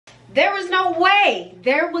There was no way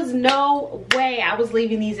I was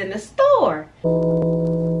leaving these in the store.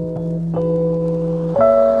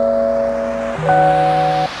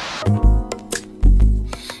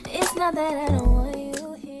 It's not that I don't want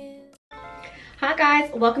you here. Hi guys,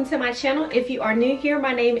 welcome to my channel. If you are new here,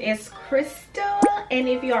 my name is Crystal, and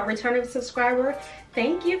if you are a returning subscriber,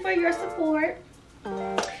 thank you for your support.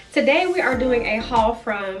 Today we are doing a haul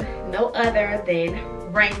from no other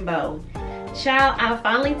than Rainbow. Child, I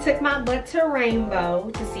finally took my butt to Rainbow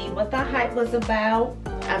to see what the hype was about.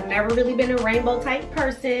 I've never really been a Rainbow type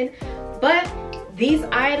person, but these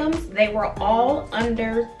items, they were all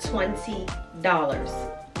under $20.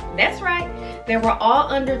 That's right, they were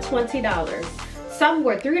all under $20. Some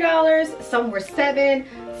were $3, some were $7,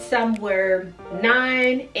 some were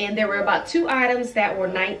 $9, and there were about 2 items that were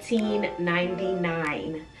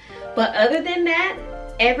 $19.99. But other than that,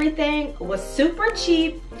 everything was super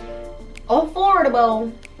cheap,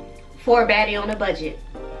 affordable for a baddie on a budget.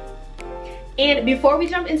 And before we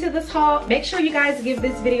jump into this haul, make sure you guys give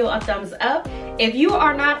this video a thumbs up. If you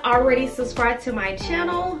are not already subscribed to my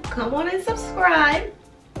channel, come on and subscribe.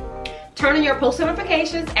 Turn on your post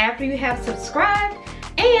notifications after you have subscribed,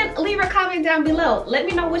 and leave a comment down below. Let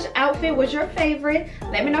me know which outfit was your favorite.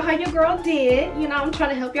 Let me know how your girl did. You know, I'm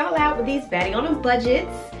trying to help y'all out with these baddie on them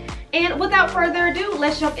budgets. And without further ado,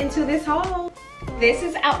 let's jump into this haul. This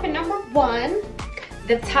is outfit number 1.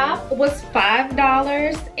 The top was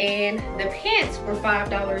 $5 and the pants were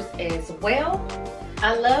 $5 as well.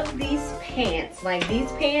 I love these pants. Like,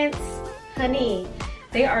 these pants, honey,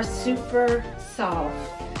 they are super soft.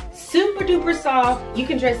 Super duper soft. You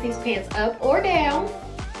can dress these pants up or down.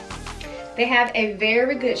 They have a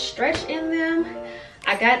very good stretch in them.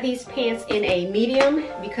 I got these pants in a medium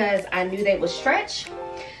because I knew they would stretch.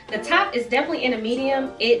 The top is definitely in a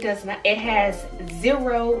medium. It does not, it has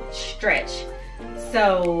 0 stretch.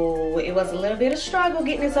 So it was a little bit of struggle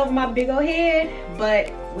getting this over my big old head,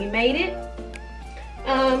 but we made it.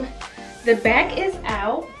 The back is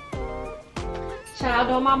out. Child,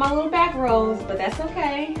 don't mind my little back rolls, but that's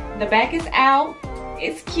okay. The back is out.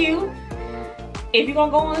 It's cute. If you're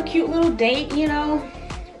gonna go on a cute little date, you know,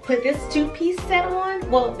 put this 2-piece set on.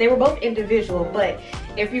 Well, they were both individual, but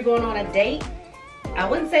if you're going on a date, I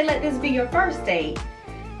wouldn't say let this be your first date.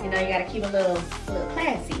 You know, you gotta keep a little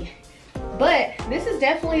classy. But this is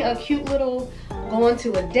definitely a cute little going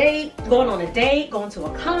on a date, going to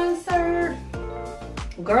a concert,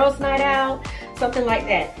 girls' night out, something like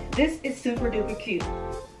that. This is super duper cute.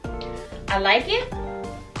 I like it.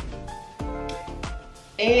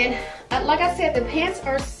 And like I said, the pants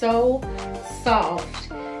are so soft.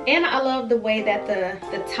 And I love the way that the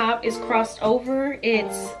top is crossed over.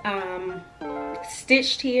 It's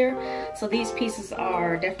stitched here. So these pieces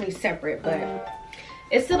are definitely separate, but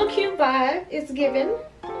it's still a cute vibe. It's given.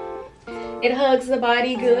 It hugs the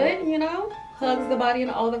body good, you know, hugs the body in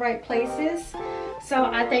all the right places. So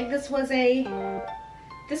I think this was a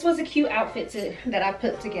cute outfit that I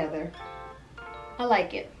put together. I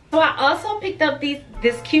like it. So I also picked up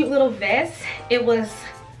this cute little vest. It was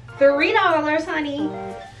 $3, honey.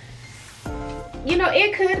 You know,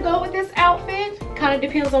 it could go with this outfit. Kind of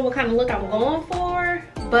depends on what kind of look I'm going for,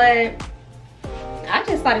 but I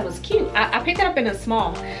just thought it was cute. I picked it up in a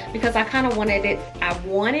small because I kind of wanted it. I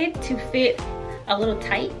wanted to fit a little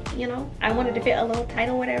tight, you know. I wanted to fit a little tight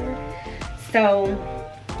or whatever. So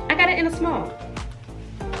I got it in a small.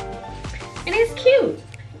 And it's cute.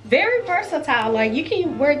 Very versatile. Like, you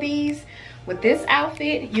can wear these with this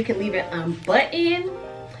outfit. You can leave it unbuttoned.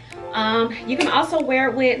 You can also wear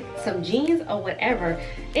it with some jeans or whatever.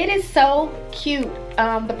 It is so cute.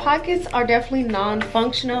 The pockets are definitely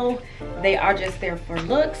non-functional. They are just there for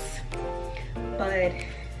looks. But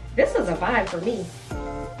this is a vibe for me.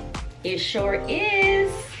 It sure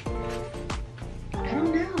is. I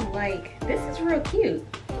don't know, like, this is real cute.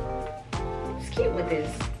 It's cute with this.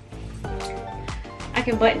 I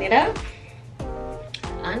can button it up,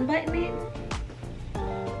 unbutton it.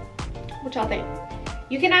 What y'all think?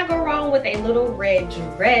 You cannot go wrong with a little red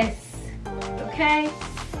dress, okay?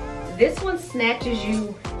 This one snatches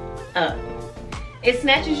you up. It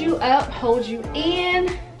snatches you up, holds you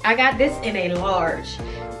in. I got this in a large.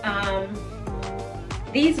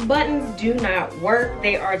 These buttons do not work.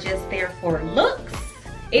 They are just there for looks.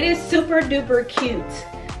 It is super duper cute.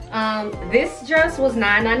 This dress was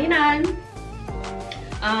 $9.99.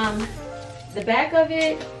 The back of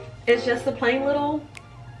it is just a plain little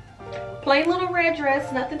red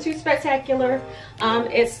dress, nothing too spectacular.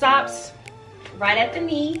 It stops right at the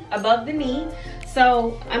knee, above the knee.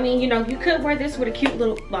 So, I mean, you know, you could wear this with a cute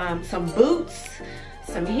little, some boots,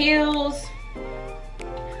 some heels.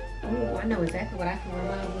 Ooh, I know exactly what I can wear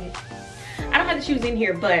mine with. I don't have the shoes in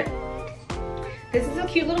here, but this is a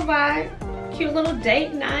cute little vibe, cute little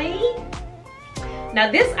date night. Now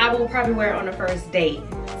this I will probably wear on the first date.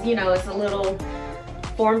 You know, it's a little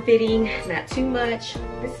form-fitting, not too much.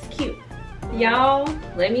 This is cute. Y'all,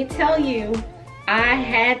 let me tell you, I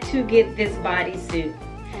had to get this bodysuit.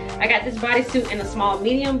 I got this bodysuit in a small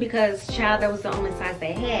medium because, child, that was the only size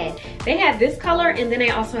they had. They had this color, and then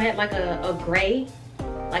they also had like a gray,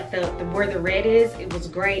 like the where the red is. It was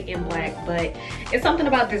gray and black, but it's something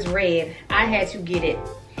about this red. I had to get it.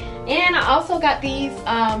 And I also got these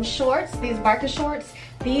shorts, these biker shorts.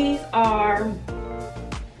 These are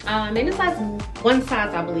in a size, one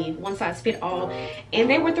size I believe, one size fit all, and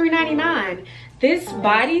they were $3.99. This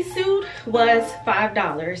bodysuit was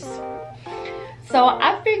 $5. So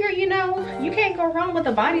I figured, you know, you can't go wrong with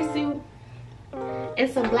a bodysuit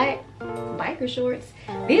and some black biker shorts.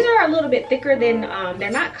 These are a little bit thicker than,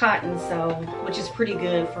 they're not cotton, so, which is pretty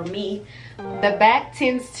good for me. The back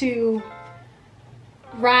tends to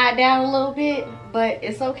ride down a little bit, but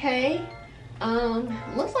it's okay.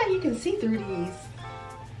 Looks like you can see through these.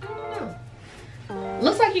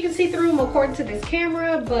 Looks like you can see through them according to this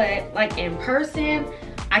camera, but like in person,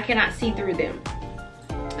 I cannot see through them.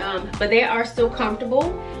 But they are still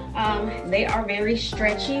comfortable. They are very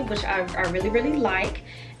stretchy, which I really, really like.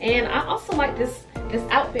 And I also like this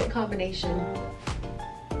outfit combination.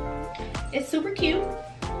 It's super cute.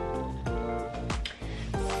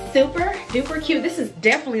 Super duper cute. This is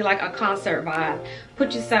definitely like a concert vibe.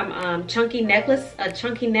 Put you some a chunky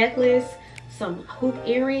necklace, some hoop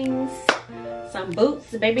earrings, some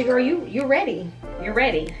boots. Baby girl, you're ready. You're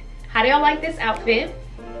ready. How do y'all like this outfit?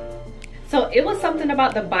 So it was something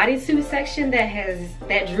about the bodysuit section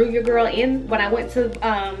that drew your girl in when I went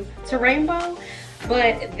to Rainbow.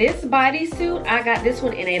 But this bodysuit, I got this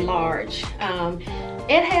one in a large.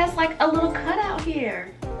 It has like a little cutout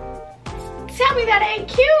here. Tell me that ain't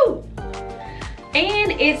cute.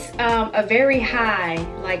 And it's a very high,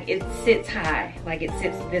 like it sits high, like it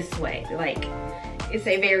sits this way. Like it's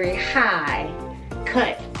a very high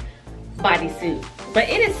cut bodysuit, but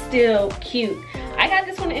it is still cute. I got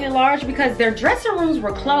this one in a large because their dressing rooms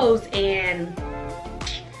were closed, and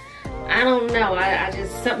I don't know, I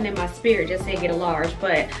just, something in my spirit just said get a large,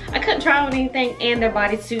 but I couldn't try on anything, and their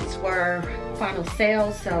bodysuits were final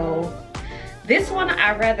sale. So this one,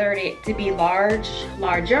 I'd rather it to be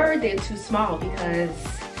larger than too small, because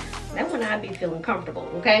that one I'd be feeling comfortable,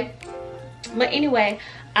 okay? But anyway,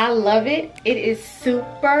 I love it. It is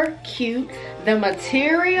super cute. The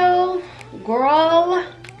material, girl,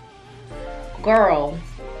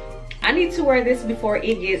 I need to wear this before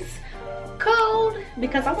it gets cold,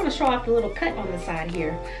 because I want to show off the little cut on the side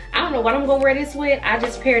here. I don't know what I'm gonna wear this with. I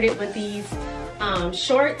just paired it with these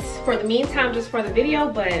shorts for the meantime, just for the video,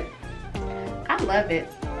 but I love it.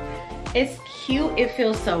 It's cute. It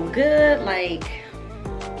feels so good. Like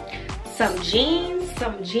some jeans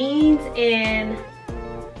and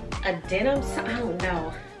a denim. I don't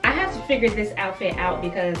know. I have to figure this outfit out,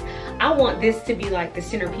 because I want this to be like the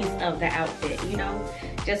centerpiece of the outfit, you know,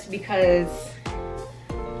 just because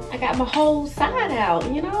I got my whole side out,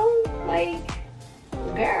 you know, like,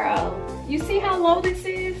 girl, you see how low this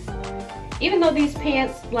is? Even though these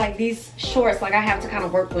pants, like these shorts, like I have to kind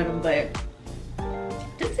of work with them, but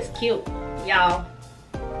this is cute, y'all.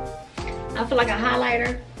 I feel like a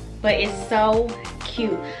highlighter, but it's so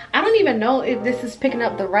cute. I don't even know if this is picking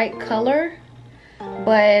up the right color,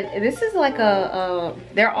 but this is like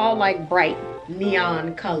they're all like bright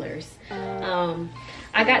neon colors.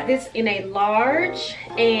 I got this in a large,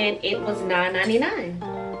 and it was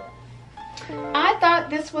 $9.99. I thought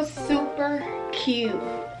this was super cute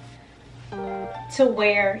to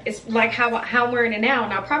wear. It's like how I'm wearing it now,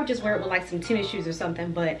 and I'll probably just wear it with like some tennis shoes or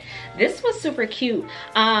something, but this was super cute.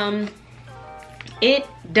 It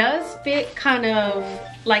does fit kind of,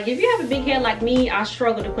 like if you have a big head like me, I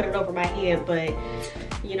struggle to put it over my head, but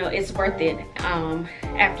you know, it's worth it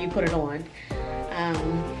after you put it on.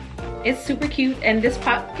 It's super cute, and this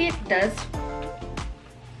pocket does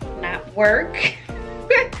not work.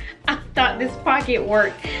 I thought this pocket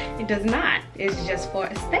worked. It does not. It's just for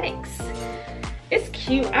aesthetics. It's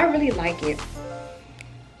cute. I really like it.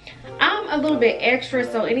 I'm a little bit extra,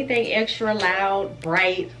 so anything extra loud,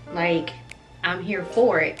 bright, like I'm here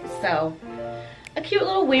for it. So a cute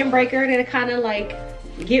little windbreaker to kind of like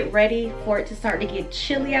get ready for it to start to get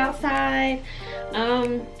chilly outside.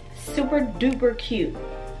 Super duper cute.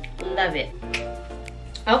 Love it.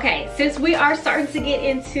 Okay, since we are starting to get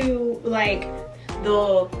into like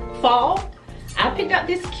the fall, I picked up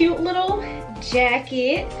this cute little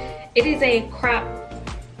jacket. It is a crop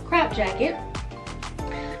jacket.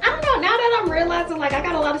 I don't know, now that I'm realizing, like, I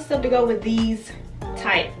got a lot of stuff to go with these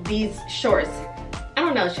shorts. I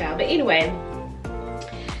don't know, child, but anyway,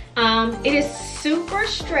 it is super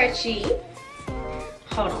stretchy.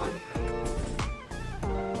 Hold on.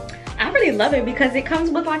 I really love it because it comes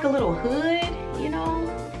with like a little hood, you know.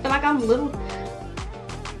 I feel like I'm a little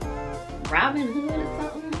Robin Hood or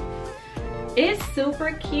something. It's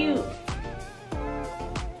super cute.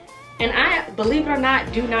 And I, believe it or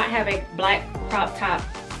not, do not have a black crop top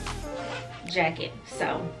jacket.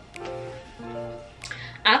 So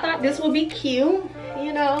I thought this would be cute,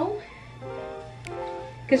 you know.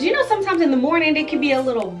 Because, you know, sometimes in the morning it can be a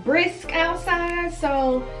little brisk outside.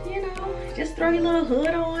 So, you know, just throw your little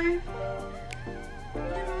hood on. You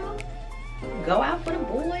know, go out for the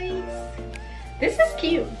boys. This is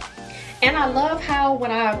cute. And I love how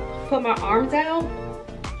when I put my arms out,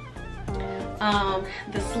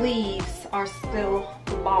 the sleeves are still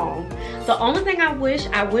long. The only thing I wish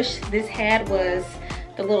this had was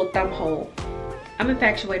the little thumb hole. I'm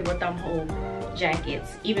infatuated with thumb hole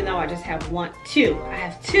jackets, even though I just have two. I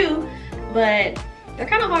have two, but they're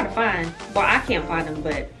kind of hard to find. Well, I can't find them,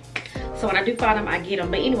 but so when I do find them, I get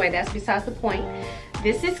them. But anyway, that's besides the point.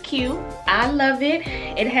 This is cute. I love it.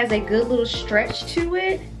 It has a good little stretch to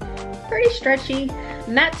it. Pretty stretchy,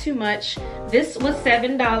 not too much. This was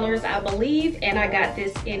 $7, I believe, and I got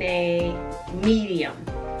this in a medium.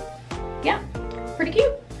 Yeah, pretty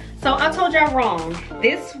cute. So I told y'all wrong.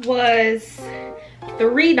 This was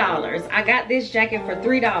 $3. I got this jacket for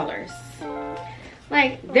 $3.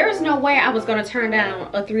 Like, there's no way I was gonna turn down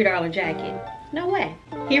a $3 jacket. No way.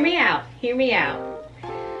 Hear me out. Hear me out.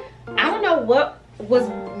 I don't know what was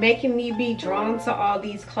making me be drawn to all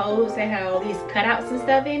these clothes that had all these cutouts and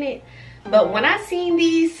stuff in it, but when I seen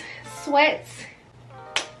these sweats,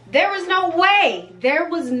 there was no way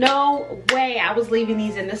I was leaving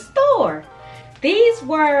these in the store. These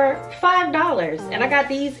were $5 and I got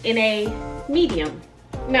these in a medium.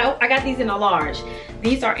 No, I got these in a large.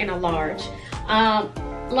 These are in a large.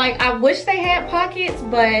 Like, I wish they had pockets,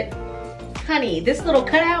 but honey, this little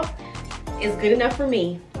cutout is good enough for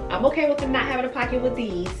me. I'm okay with them not having a pocket with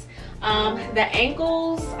these. The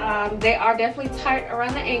ankles, they are definitely tight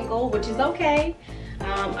around the ankle, which is okay.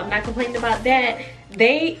 I'm not complaining about that.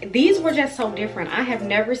 These were just so different. I have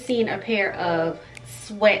never seen a pair of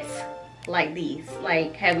sweats like these.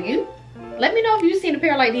 Like, have you? Let me know if you've seen a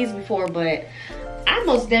pair like these before, but I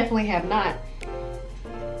most definitely have not.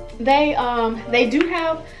 They do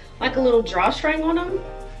have like a little drawstring on them,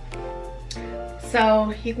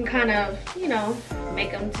 so you can kind of, you know,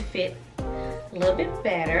 make them to fit a little bit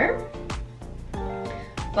better.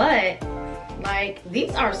 But like,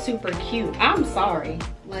 these are super cute. I'm sorry,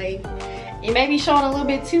 like, it may be showing a little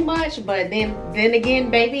bit too much, but then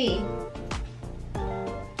again, baby,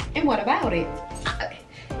 and what about it?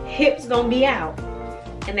 Hips gonna be out,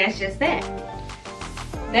 and that's just that.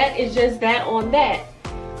 That is just that on that.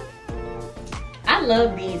 I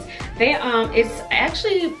love these. They it's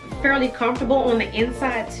actually fairly comfortable on the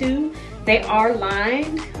inside too. They are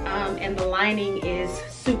lined, and the lining is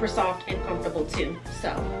super soft and comfortable too.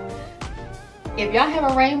 So if y'all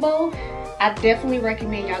have a rainbow, I definitely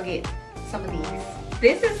recommend y'all get some of these.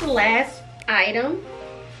 This is the last item.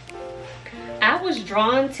 I was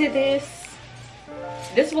drawn to this.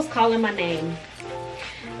 This was calling my name.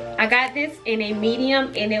 I got this in a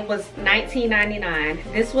medium and it was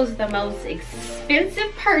 $19.99. This was the most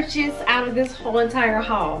expensive purchase out of this whole entire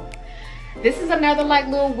haul. This is another like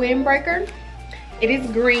little windbreaker. It is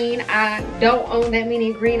green. I don't own that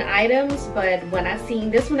many green items, but when I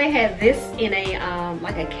seen this one, they had this in a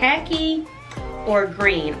like a khaki or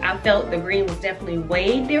green. I felt the green was definitely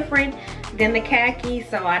way different than the khaki,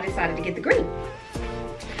 so I decided to get the green.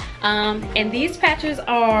 And these patches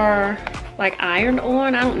are like ironed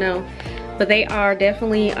on, I don't know, but they are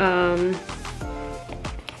definitely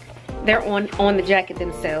they're on the jacket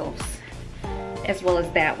themselves, as well as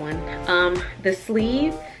that one. The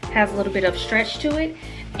sleeve has a little bit of stretch to it,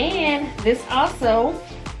 and this also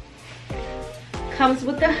comes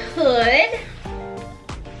with the hood,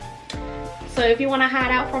 so if you want to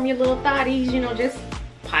hide out from your little thotties, you know, just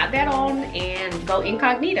pop that on and go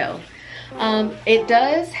incognito. It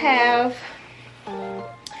does have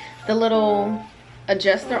the little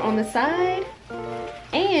adjuster on the side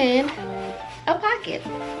and a pocket.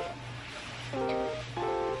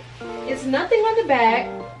 It's nothing on the back.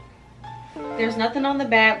 There's nothing on the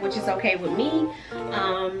back, which is okay with me.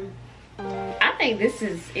 I think this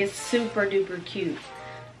is super duper cute.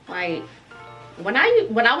 Like, when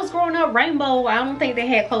I was growing up, Rainbow, I don't think they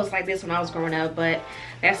had clothes like this when I was growing up, but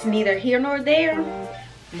that's neither here nor there.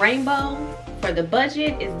 Rainbow, for the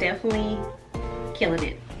budget, is definitely killing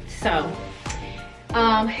it. So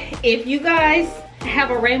if you guys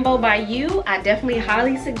have a rainbow by you, I definitely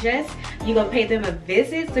highly suggest you go pay them a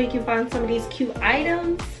visit so you can find some of these cute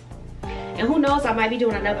items. And who knows, I might be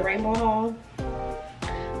doing another rainbow haul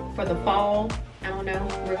for the fall. I don't know,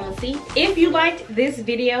 we're gonna see. If you liked this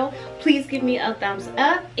video, please give me a thumbs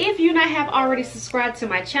up. If you not have already subscribed to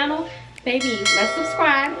my channel, baby, let's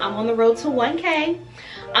subscribe. I'm on the road to 1K.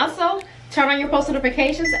 Also, turn on your post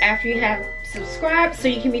notifications after you have subscribed so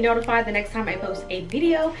you can be notified the next time I post a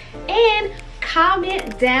video. And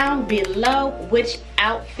comment down below which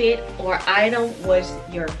outfit or item was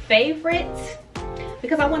your favorite,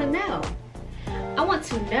 because I want to know. I want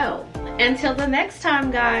to know. Until the next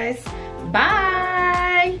time, guys, bye.